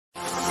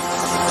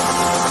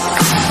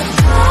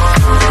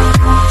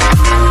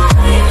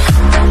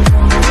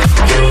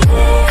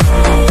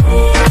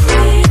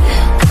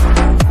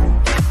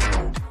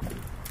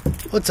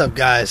What's up,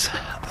 guys?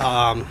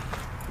 A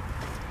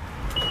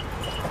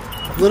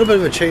little bit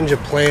of a change of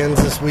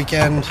plans this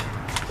weekend.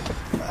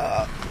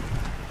 I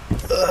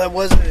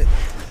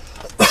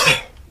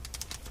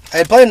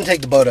had planned to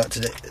take the boat out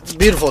today. It's a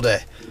beautiful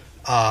day.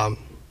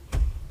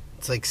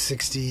 It's like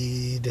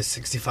 60 to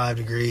 65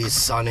 degrees,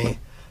 sunny.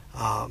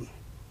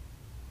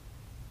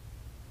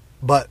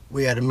 But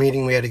we had a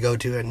meeting we had to go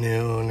to at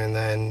noon, and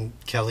then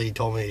Kelly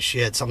told me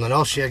she had something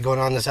else she had going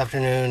on this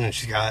afternoon, and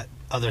she's got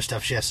other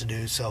stuff she has to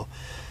do. So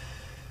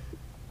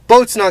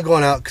boat's not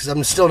going out because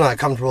I'm still not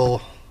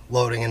comfortable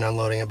loading and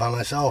unloading it by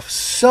myself.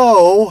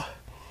 So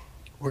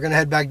we're gonna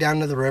head back down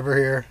to the river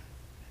here.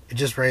 It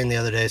just rained the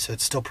other day, so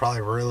it's still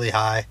probably really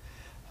high,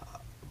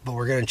 but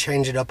we're gonna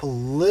change it up a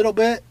little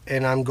bit,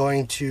 and I'm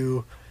going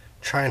to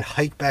try and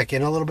hike back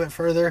in a little bit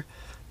further.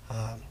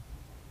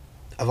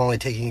 I've only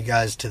taken you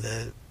guys to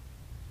the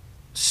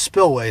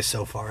spillway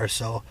so far,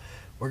 so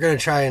we're gonna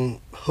try and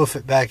hoof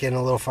it back in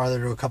a little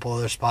farther to a couple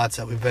other spots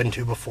that we've been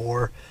to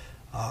before,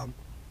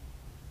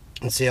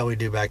 and see how we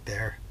do back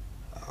there.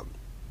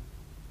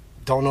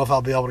 Don't know if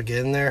I'll be able to get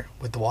in there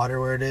with the water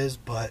where it is,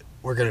 but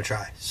we're gonna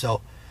try.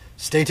 So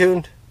stay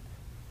tuned.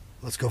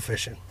 Let's go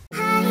fishing.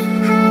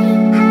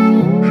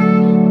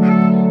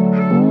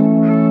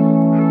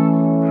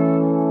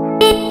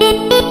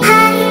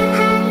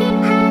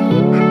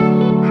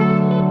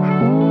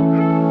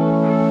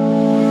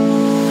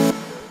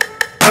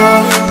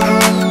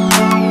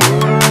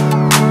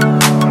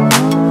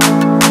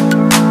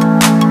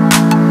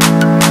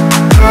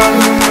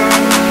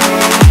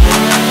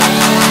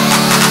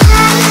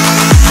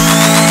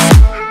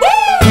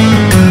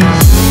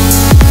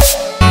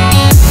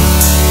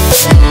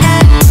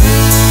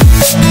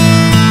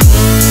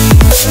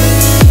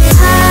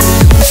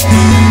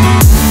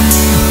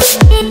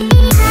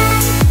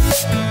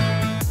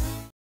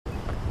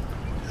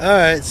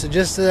 Alright, so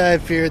just as I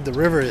feared, the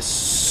river is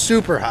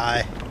super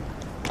high,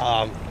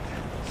 and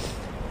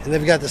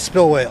they've got the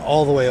spillway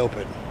all the way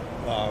open.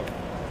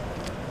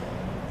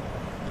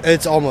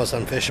 It's almost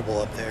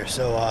unfishable up there,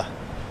 so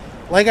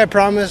like I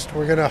promised,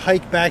 we're going to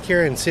hike back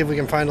here and see if we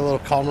can find a little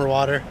calmer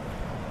water,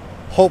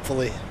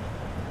 hopefully,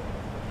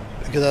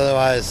 because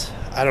otherwise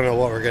I don't know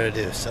what we're going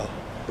to do. So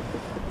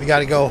we got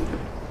to go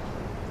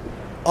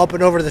up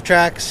and over the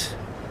tracks,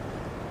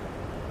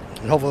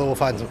 and hopefully we'll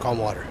find some calm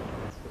water.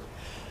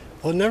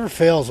 Well, it never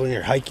fails when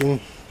you're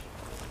hiking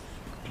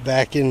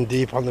back in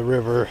deep on the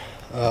river.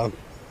 I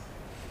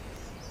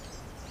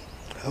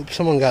hope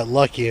someone got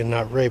lucky and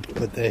not raped,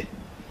 but they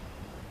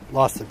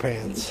lost their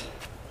pants.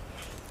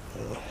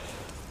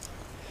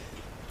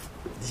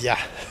 Yeah,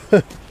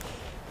 I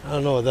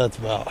don't know what that's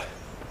about,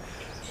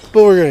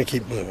 but we're gonna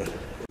keep moving.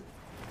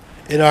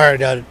 It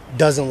already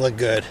doesn't look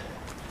good.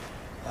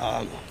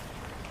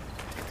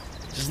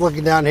 Just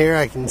looking down here,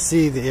 I can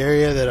see the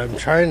area that I'm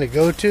trying to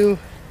go to.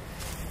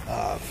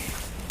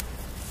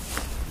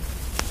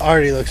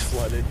 Already looks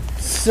flooded,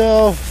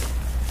 so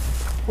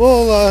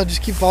we'll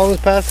just keep following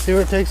this path, see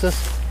where it takes us.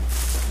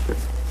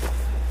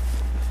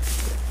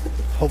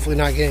 Hopefully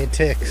not get any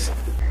ticks.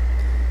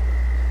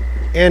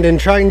 And in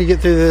trying to get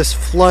through this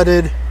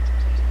flooded,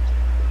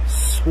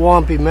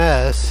 swampy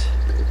mess,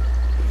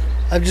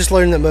 I've just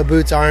learned that my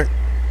boots aren't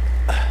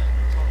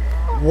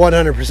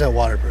 100%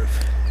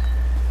 waterproof.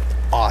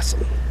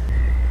 Awesome.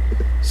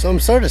 So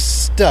I'm sort of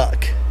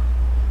stuck.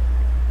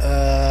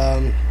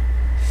 The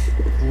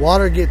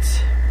water gets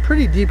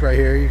pretty deep right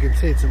here. You can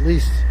see it's at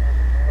least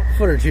a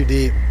foot or two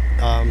deep,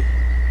 and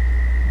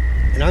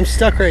I'm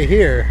stuck right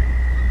here,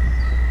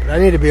 but I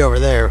need to be over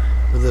there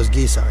where those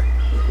geese are.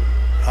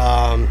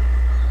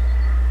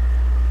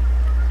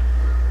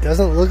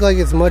 Doesn't look like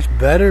it's much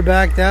better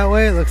back that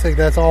way. It looks like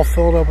that's all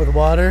filled up with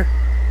water.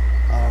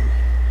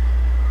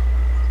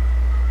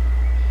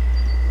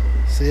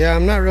 So yeah,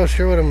 I'm not real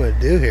sure what I'm gonna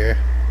do here.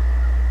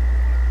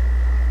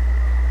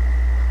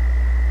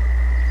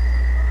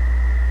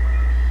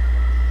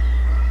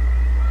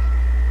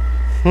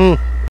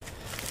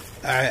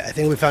 Alright, I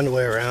think we found a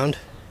way around,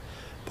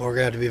 but we're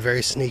gonna have to be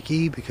very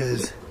sneaky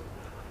because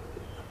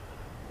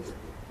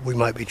we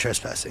might be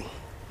trespassing.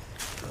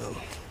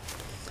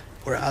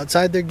 We're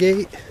outside their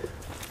gate,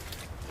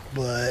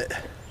 but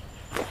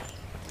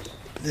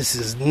this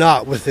is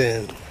not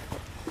within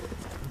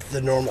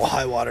the normal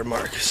high water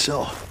mark,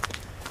 so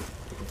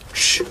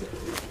shh.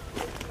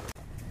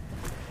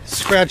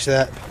 Scratch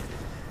that.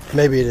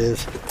 Maybe it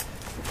is.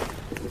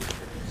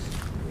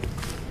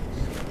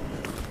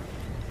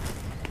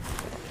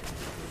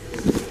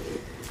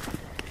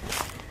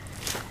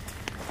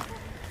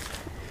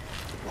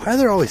 Why are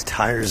there always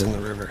tires in the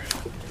river?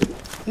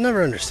 I'll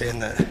never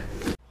understand that.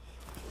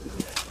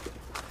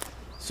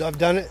 So I've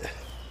done it.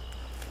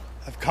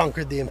 I've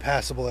conquered the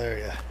impassable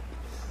area.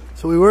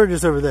 So we were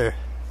just over there.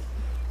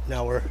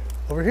 Now we're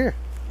over here.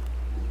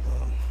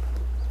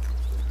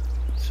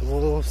 So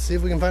we'll see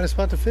if we can find a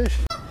spot to fish.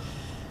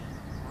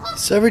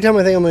 So every time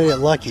I think I'm gonna get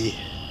lucky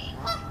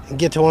and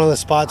get to one of the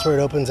spots where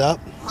it opens up,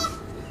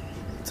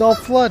 it's all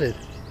flooded.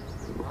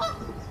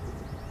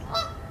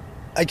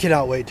 I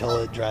cannot wait till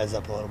it dries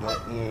up a little bit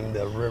and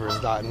the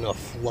river's not in a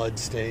flood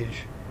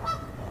stage.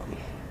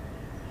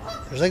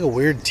 There's like a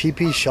weird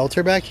teepee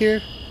shelter back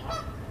here.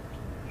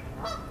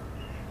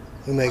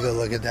 We may go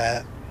look at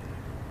that.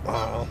 I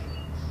don't know.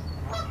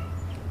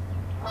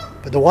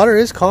 But the water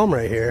is calm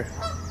right here.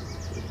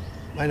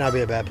 Might not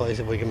be a bad place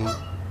if we can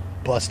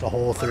bust a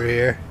hole through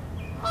here.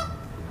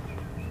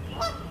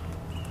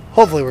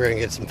 Hopefully we're going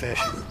to get some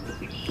fish.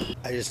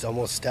 I just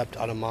almost stepped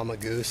on a mama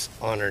goose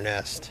on her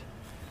nest.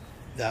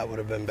 That would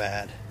have been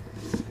bad.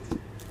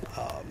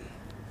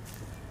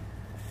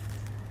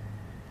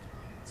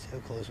 See how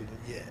close we can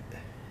get.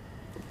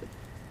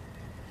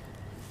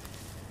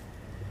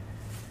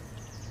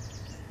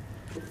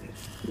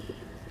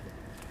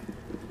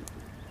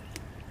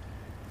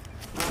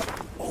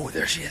 Oh,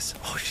 there she is.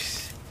 Oh,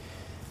 she's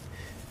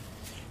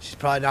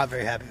probably not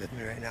very happy with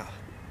me right now.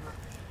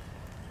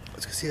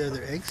 Let's go see the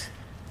other eggs.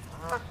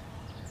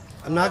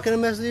 I'm not going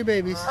to mess with your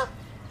babies.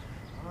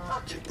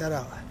 Check that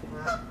out.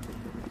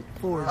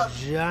 4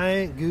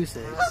 giant goose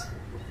eggs.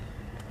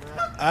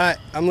 Alright,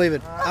 I'm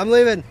leaving. I'm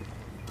leaving.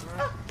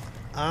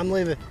 I'm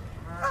leaving.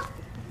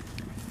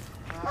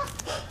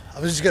 I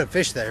was just going to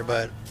fish there,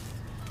 but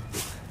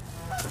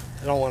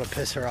I don't want to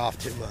piss her off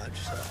too much.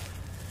 So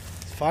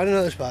let's find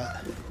another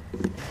spot.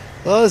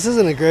 Well, this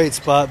isn't a great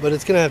spot, but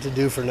it's going to have to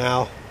do for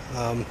now.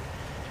 I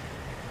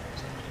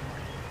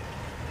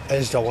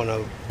just don't want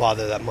to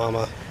bother that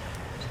mama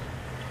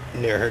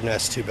near her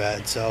nest too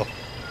bad. So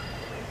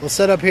we'll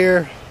set up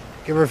here,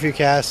 give her a few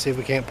casts, see if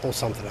we can't pull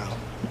something out.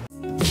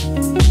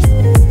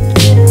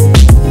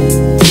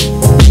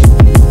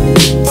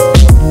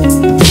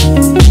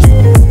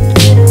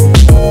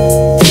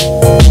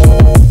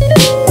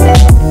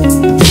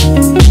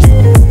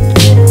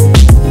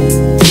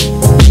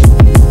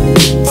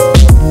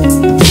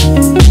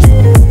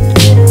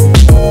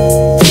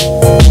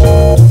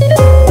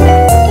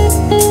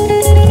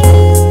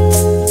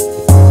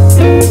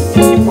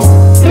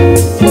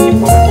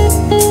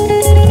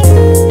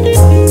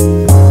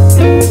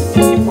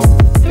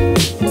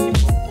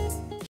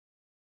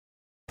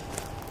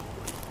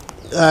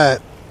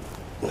 Alright,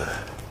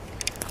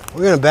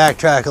 we're going to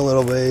backtrack a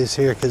little ways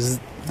here because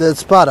the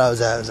spot I was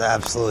at was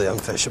absolutely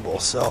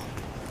unfishable. So,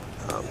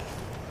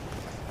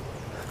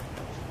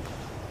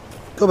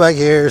 go back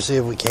here, see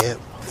if we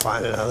can't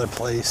find another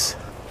place.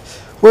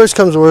 Worst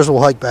comes to worst,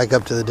 we'll hike back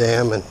up to the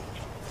dam and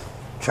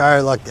try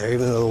our luck there,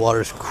 even though the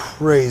water's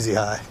crazy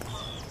high.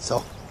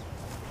 So,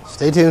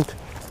 stay tuned.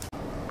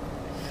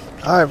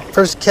 Alright,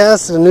 first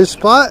cast at a new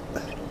spot.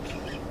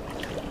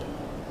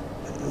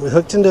 We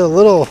hooked into a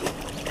little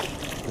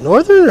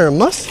northern or a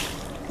musk?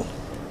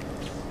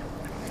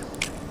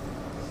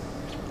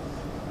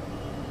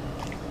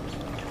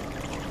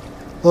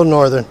 A little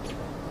northern.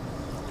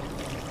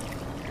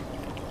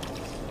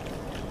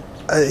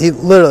 He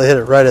literally hit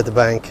it right at the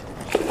bank.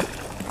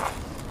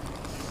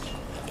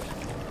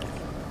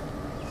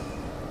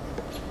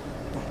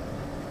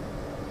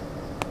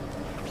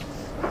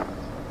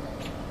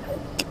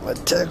 Get my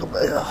tackle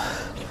back out.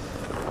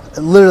 I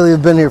literally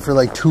have been here for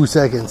like 2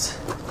 seconds.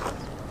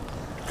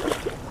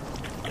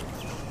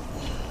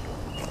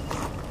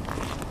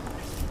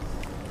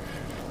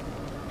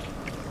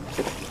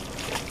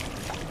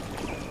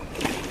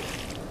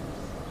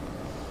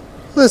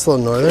 Nice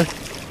little northern.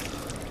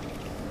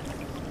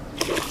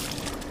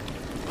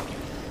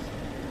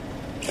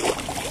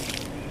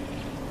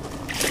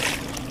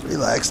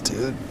 Relax,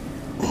 dude.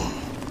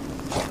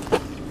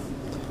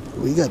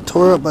 We got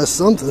tore up by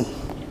something.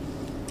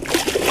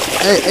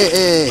 Hey, hey,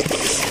 hey.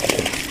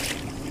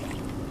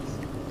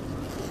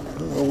 I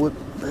don't know what,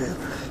 man.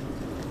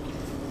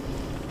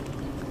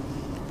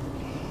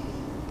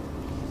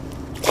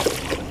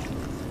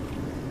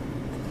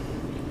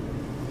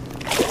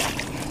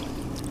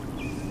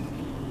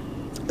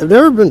 I've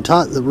never been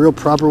taught the real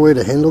proper way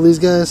to handle these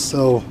guys,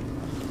 so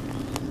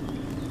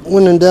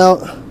when in doubt,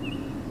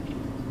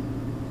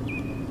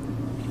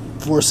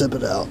 forcep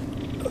it out.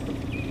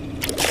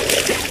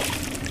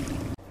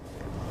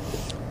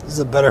 This is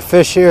a better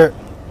fish here.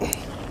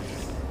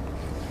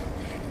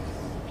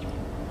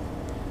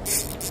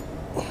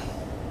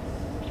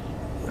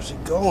 Where's he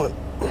going?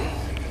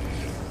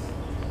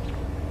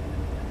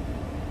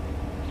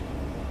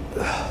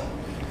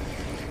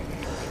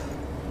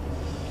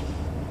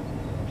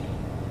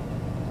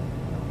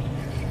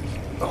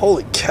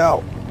 Holy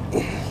cow.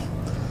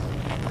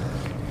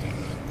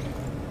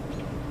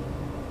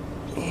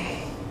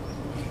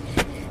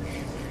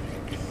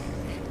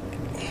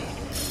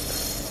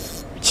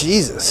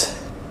 Jesus.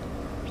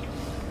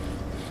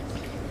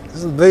 This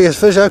is the biggest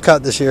fish I've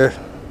caught this year.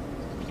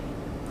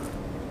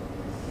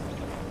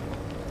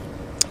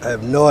 I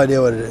have no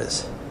idea what it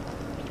is.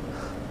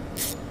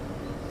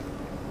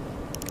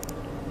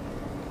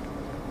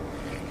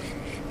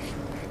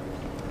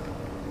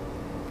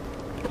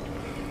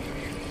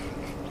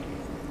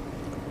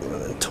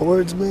 Running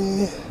towards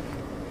me.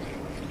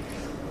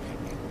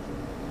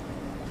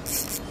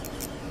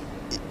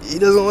 He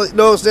doesn't like,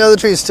 no, stay out of the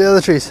trees, stay out of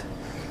the trees.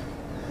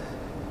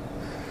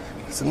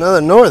 It's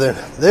another northern.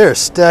 They're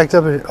stacked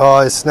up. Oh,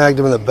 I snagged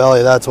them in the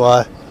belly. That's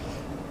why.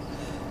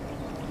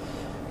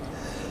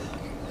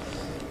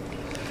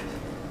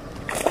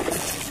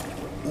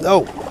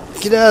 No,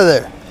 get out of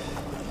there.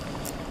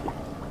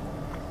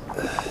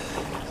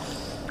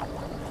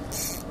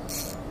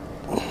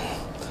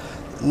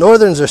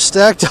 Northerns are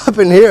stacked up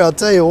in here, I'll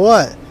tell you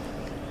what.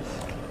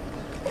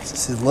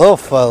 It's these little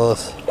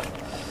fellows.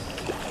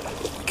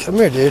 Come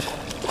here, dude.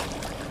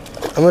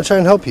 I'm gonna try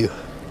and help you.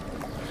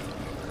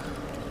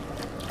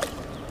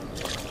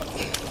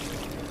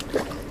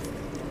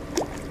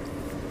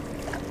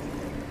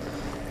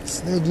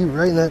 Snagged you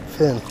right in that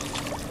fin.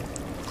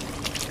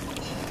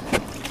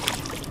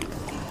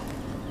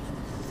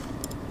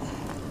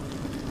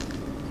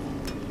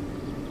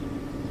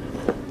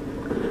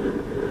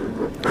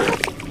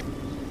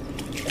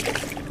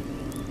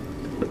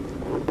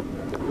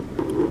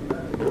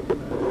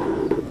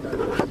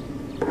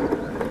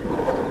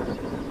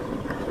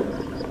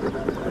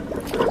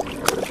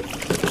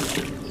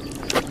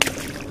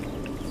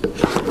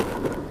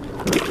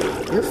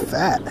 You're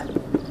fat.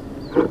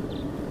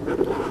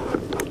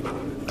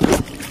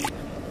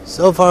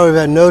 So far we've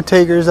had no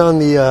takers on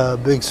the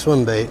big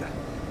swim bait.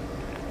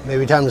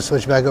 Maybe time to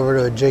switch back over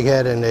to a jig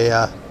head and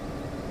a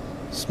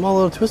small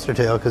little twister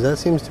tail, because that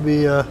seems to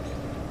be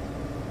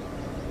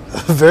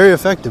very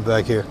effective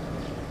back here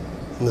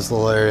in this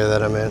little area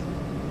that I'm in.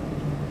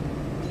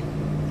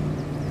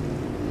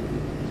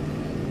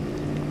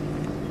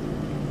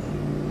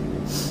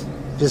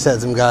 Just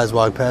had some guys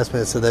walk past me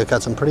and said they've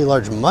got some pretty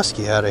large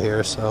muskie out of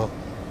here, so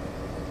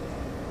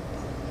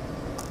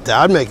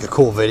that'd make a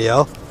cool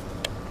video.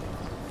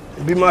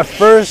 It'd be my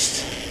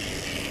first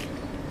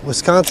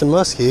Wisconsin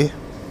muskie,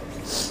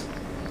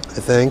 I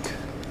think.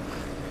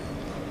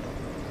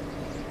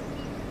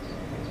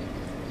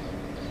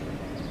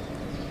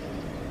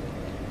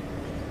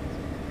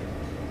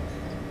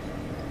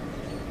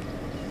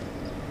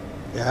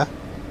 Yeah,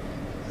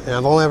 and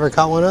I've only ever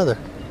caught one other,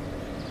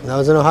 and that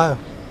was in Ohio.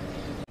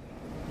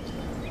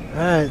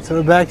 Alright, so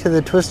we're back to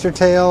the twister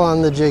tail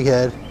on the jig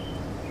head.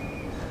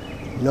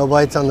 No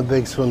bites on the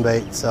big swim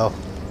bait, so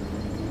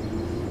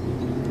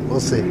we'll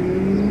see.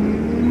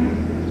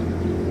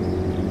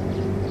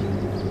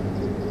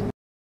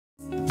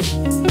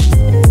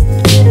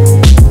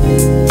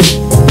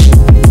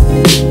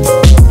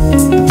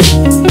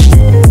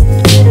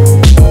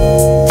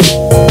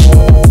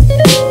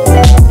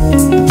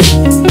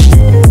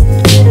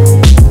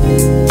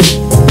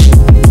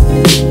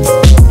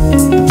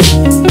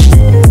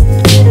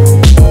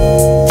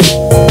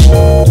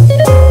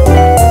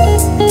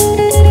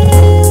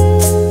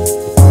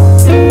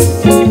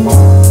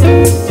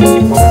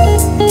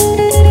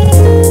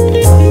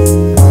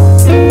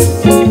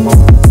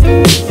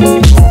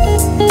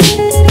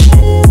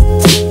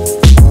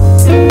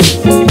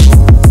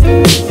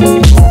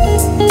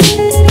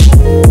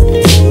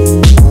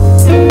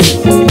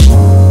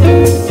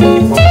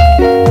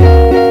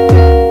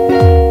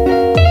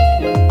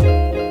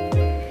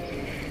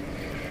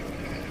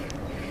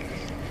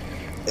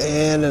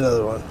 And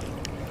another one.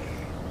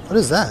 What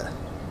is that?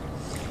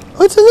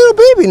 Oh, it's a little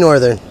baby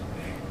northern.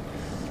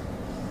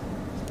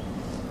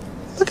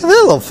 Look at that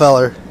little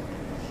feller.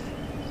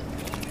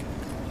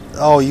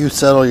 Oh, you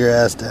settle your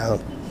ass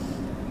down.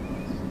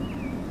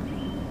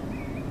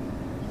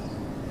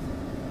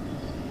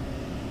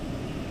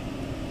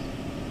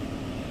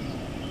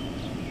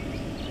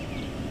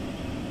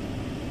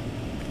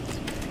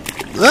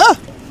 Ah!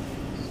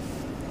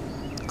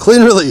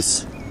 Clean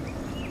release.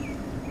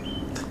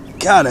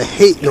 God, I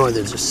hate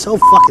northerns. They're so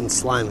fucking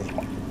slimy.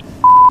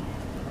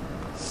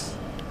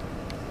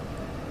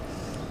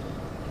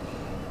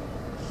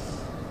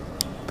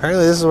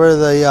 Apparently this is where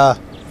the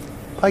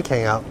pike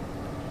hang out.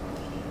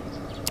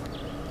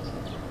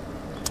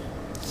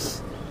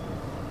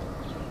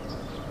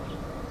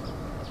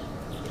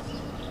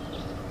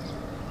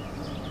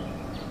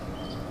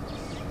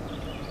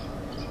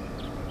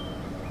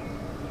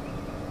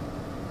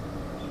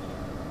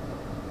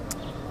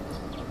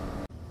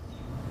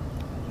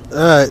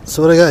 Alright,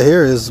 so what I got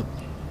here is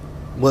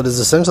what is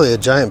essentially a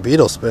giant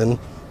beetle spin.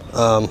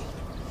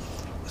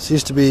 This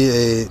used to be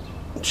a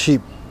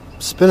cheap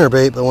spinner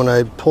bait, but when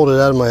I pulled it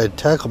out of my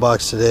tackle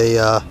box today,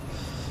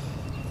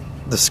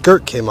 the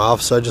skirt came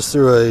off, so I just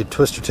threw a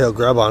twister tail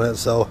grub on it.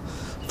 So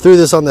threw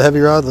this on the heavy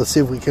rod. Let's see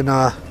if we can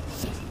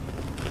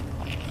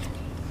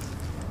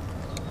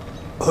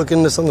hook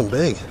into something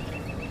big.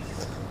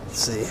 Let's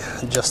see,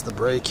 adjust the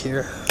brake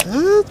here.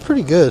 It's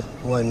pretty good.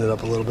 Lighten it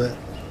up a little bit.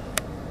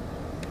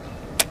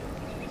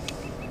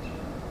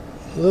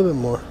 A little bit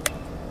more.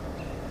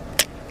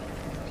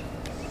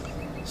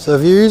 So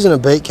if you're using a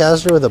bait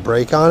caster with a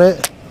brake on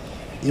it,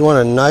 you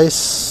want a nice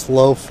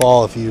slow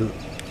fall. If you,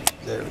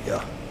 there we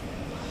go.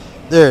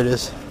 There it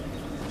is.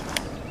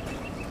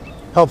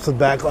 Helps with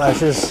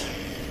backlashes.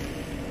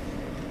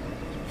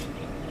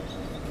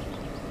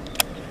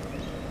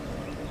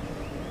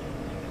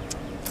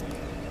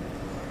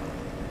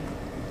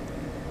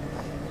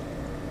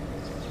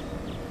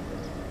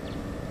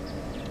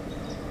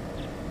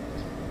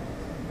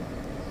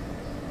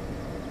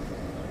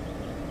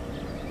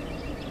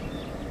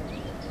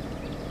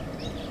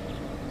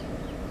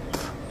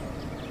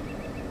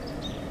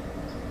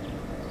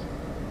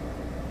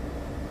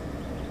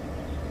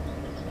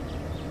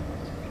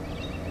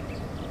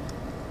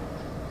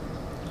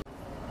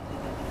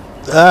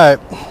 Alright.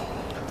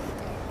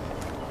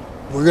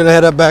 We're going to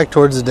head up back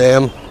towards the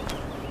dam.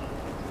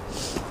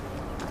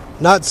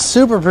 Not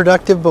super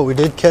productive, but we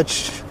did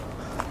catch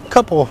a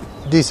couple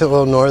decent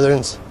little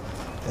northerns.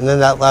 And then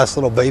that last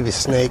little baby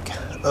snake.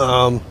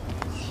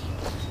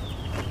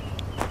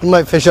 We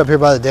might fish up here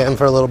by the dam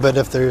for a little bit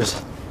if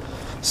there's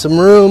some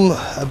room.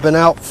 I've been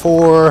out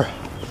for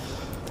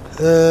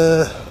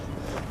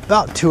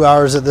about 2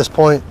 hours at this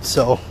point,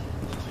 so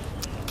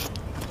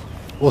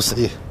we'll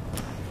see.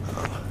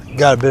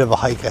 Got a bit of a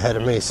hike ahead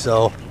of me,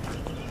 so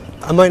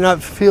I might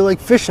not feel like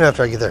fishing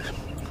after I get there.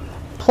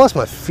 Plus,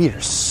 my feet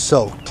are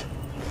soaked.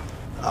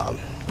 I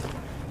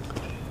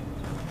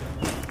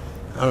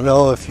don't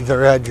know if you've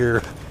ever had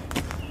your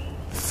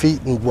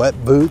feet in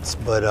wet boots,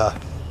 but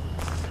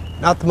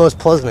not the most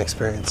pleasant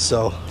experience.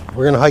 So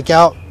we're gonna hike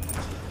out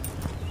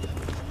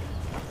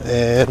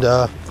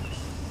and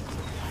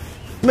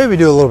maybe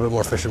do a little bit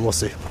more fishing. We'll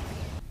see.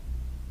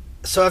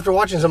 So after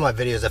watching some of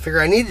my videos, I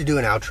figure I need to do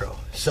an outro.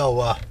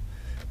 So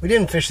we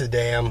didn't fish the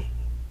dam.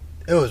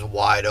 It was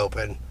wide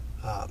open.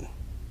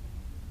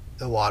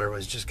 The water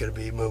was just going to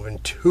be moving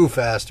too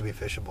fast to be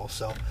fishable.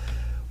 So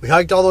we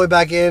hiked all the way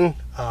back in.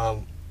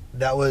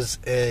 That was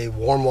a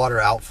warm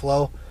water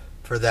outflow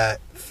for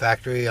that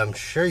factory. I'm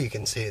sure you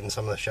can see it in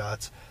some of the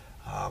shots.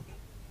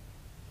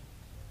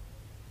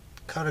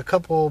 Caught a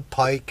couple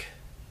pike.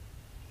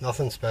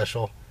 Nothing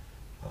special.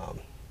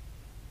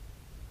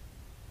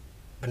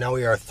 But now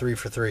we are 3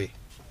 for 3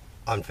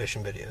 on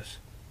fishing videos.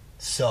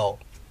 So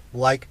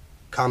like,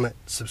 comment,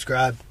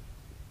 subscribe,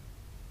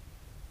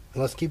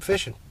 and let's keep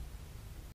fishing.